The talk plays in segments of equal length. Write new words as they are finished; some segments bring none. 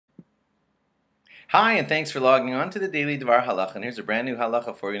Hi, and thanks for logging on to the Daily DVAR Halacha. And here's a brand new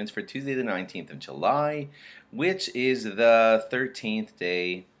halacha for you. And it's for Tuesday, the 19th of July, which is the 13th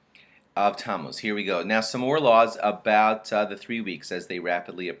day of TAMUZ. Here we go. Now, some more laws about the 3 weeks as they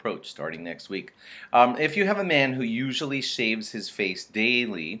rapidly approach, starting next week. If you have a man who usually shaves his face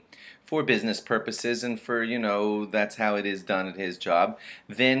daily for business purposes and for, that's how it is done at his job,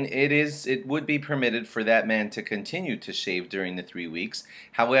 then it would be permitted for that man to continue to shave during the 3 weeks.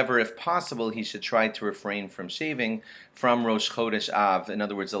 However, if possible, he should try to refrain from shaving from Rosh Chodesh Av, in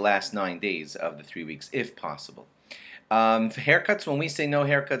other words, the last 9 days of the 3 weeks, if possible. For haircuts, when we say no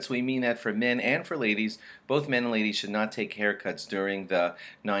haircuts, we mean that for men and for ladies. Both men and ladies should not take haircuts during the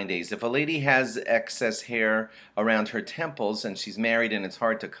 9 days. If a lady has excess hair around her temples and she's married and it's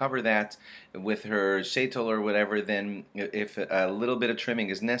hard to cover that with her sheitel or whatever, then if a little bit of trimming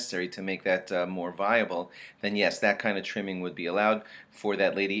is necessary to make that more viable, then yes, that kind of trimming would be allowed for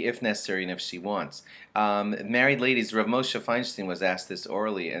that lady if necessary and if she wants. Married ladies, Rav Moshe Feinstein was asked this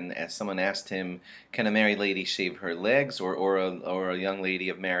orally, and as someone asked him, can a married lady shave her legs or a young lady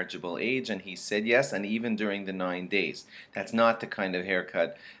of marriageable age? And he said yes, and even during the 9 days. That's not the kind of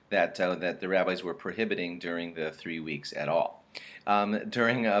haircut that the rabbis were prohibiting during the 3 weeks at all.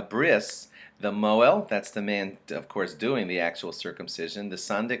 During a bris, the moel, that's the man, of course, doing the actual circumcision. The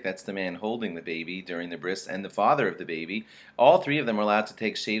sandik, that's the man holding the baby during the bris, and the father of the baby. All three of them are allowed to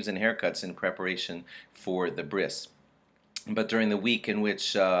take shaves and haircuts in preparation for the bris. But during the week in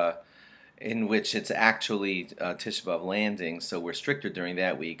which it's actually Tisha B'Av landing, so we're stricter during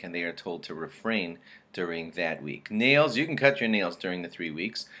that week, and they are told to refrain during that week. Nails, you can cut your nails during the 3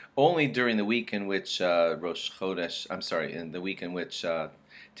 weeks, only during the week in which Rosh Chodesh, in the week in which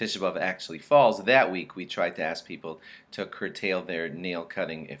Tisha B'Av actually falls. That week we try to ask people to curtail their nail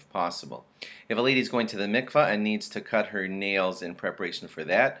cutting if possible. If a lady's going to the mikvah and needs to cut her nails in preparation for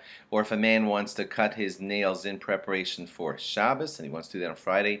that, or if a man wants to cut his nails in preparation for Shabbos, and he wants to do that on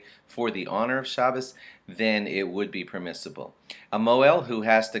Friday for the honor of Shabbos, then it would be permissible. A moel who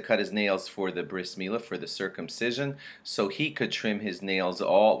has to cut his nails for the bris milah, for the circumcision, so he could trim his nails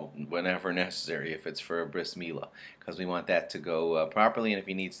all whenever necessary if it's for a bris milah, because we want that to go properly, and if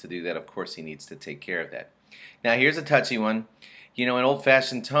he needs to do that, of course he needs to take care of that. Now here's a touchy one. In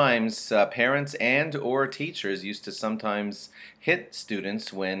old-fashioned times, parents and or teachers used to sometimes hit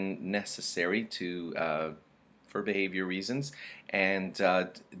students when necessary for behavior reasons, and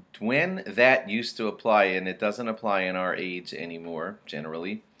when that used to apply, and it doesn't apply in our age anymore,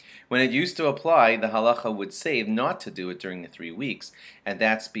 generally, when it used to apply, the halacha would say not to do it during the 3 weeks, and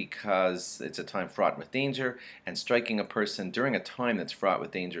that's because it's a time fraught with danger, and striking a person during a time that's fraught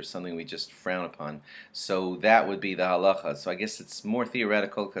with danger is something we just frown upon. So that would be the halacha. So I guess it's more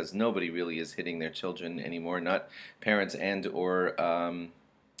theoretical because nobody really is hitting their children anymore, not parents and or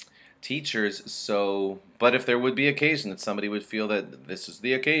teachers. But if there would be occasion that somebody would feel that this is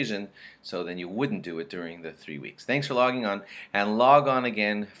the occasion, so then you wouldn't do it during the 3 weeks. Thanks for logging on, and log on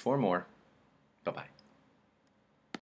again for more. Bye-bye.